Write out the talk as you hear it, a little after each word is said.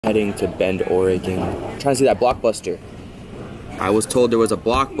Heading to Bend, Oregon. I'm trying to see that Blockbuster. I was told there was a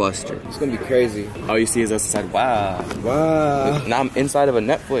Blockbuster. It's gonna be crazy. All you see is us inside. Wow. Wow. Now I'm inside of a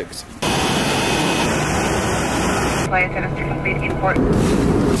Netflix.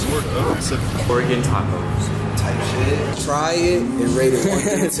 Oregon tacos. Type shit. Try it and rate it 1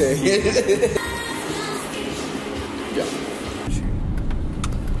 through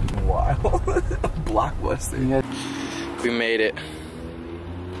 10. Wow. Blockbuster. We made it.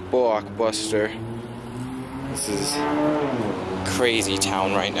 Blockbuster. This is crazy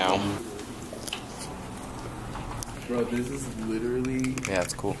town right now. Bro, this is literally Yeah,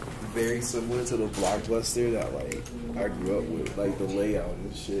 it's cool. very similar to the Blockbuster that like I grew up with, like the layout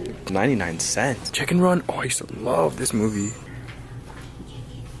and shit. 99 cents. Chicken Run. Oh, I used to love this movie.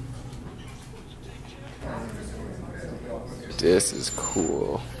 This is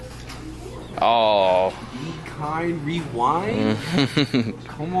cool. Oh. Be kind, rewind?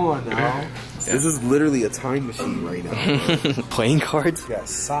 Come on now. Yeah. This is literally a time machine right now. Playing cards? You got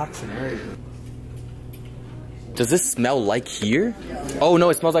socks and everything. Does this smell like here? Oh no,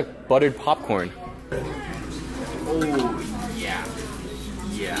 it smells like buttered popcorn. Oh yeah.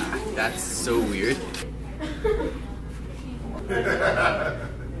 Yeah, that's so weird.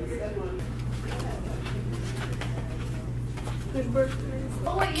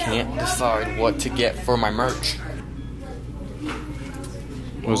 I can't decide what to get for my merch.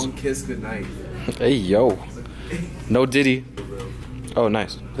 Long kiss goodnight. Hey yo. No Diddy. Oh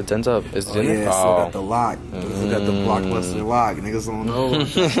nice. The den's up. Is it in Yeah, it? still got the lock. Still got the Blockbuster lock. Niggas don't know.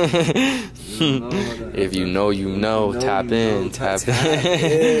 If you know, you know. Tap in. Tap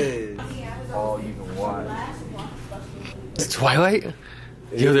in. All you can watch. Twilight?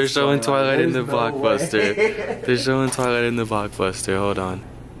 Yo, they're showing Twilight in the Blockbuster. They're showing Twilight in the Blockbuster. Hold on.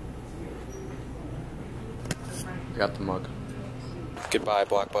 Got the mug. Goodbye,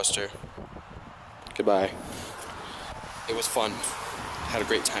 Blockbuster. Goodbye. It was fun. Had a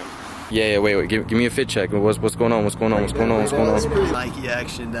great time. Yeah, wait. Give me a fit check. What's going on? What's going on? Nike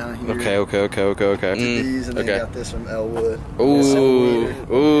action down here. Okay. These and then got this from Elwood. Ooh.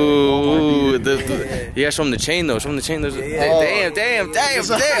 You gotta show them the chain though. Show them the chain. Damn. Okay. I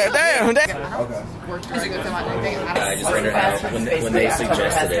just rendered out when they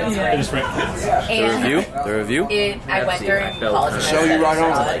suggested it. The review? I went during college. Show you right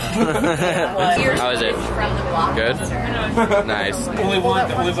on. How is it? Good? Nice. Only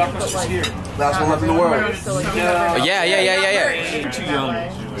blockbusters here. Last one left in the world. Yeah. You're too young.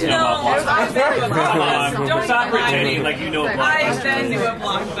 Stop pretending like you know Blockbuster. I've been to a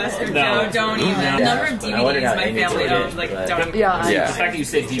Blockbuster, Joe. Don't even. The number of DVDs my family owns, like, don't. Yeah. The fact that you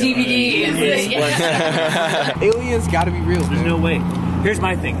said DVD is. Aliens gotta be real. There's no way. Here's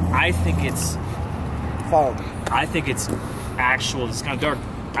my thing. I think it's actual. It's kind of dark.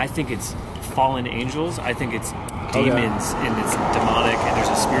 I think it's fallen angels. I think it's demons and it's demonic and there's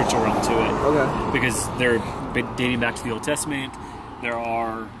a spiritual realm to it. Okay. Because they're dating back to the Old Testament. There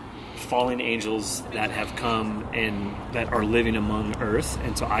are fallen angels that have come and that are living among Earth,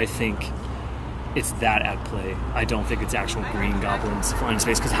 and so I think it's that at play. I don't think it's actual green goblins flying in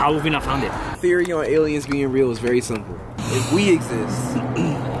space, because how have we not found it? Theory on aliens being real is very simple. If we exist,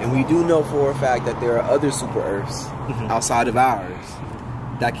 and we do know for a fact that there are other super Earths outside of ours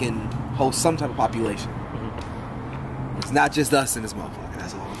that can host some type of population, it's not just us in this motherfucker.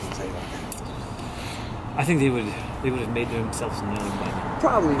 That's all I'm gonna say about that. I think they would have made themselves known by now.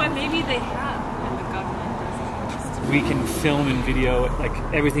 Probably. But maybe they have, and the government doesn't. We can film and video, like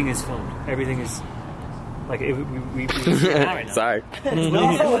everything is filmed. Everything is like we right now. Sorry.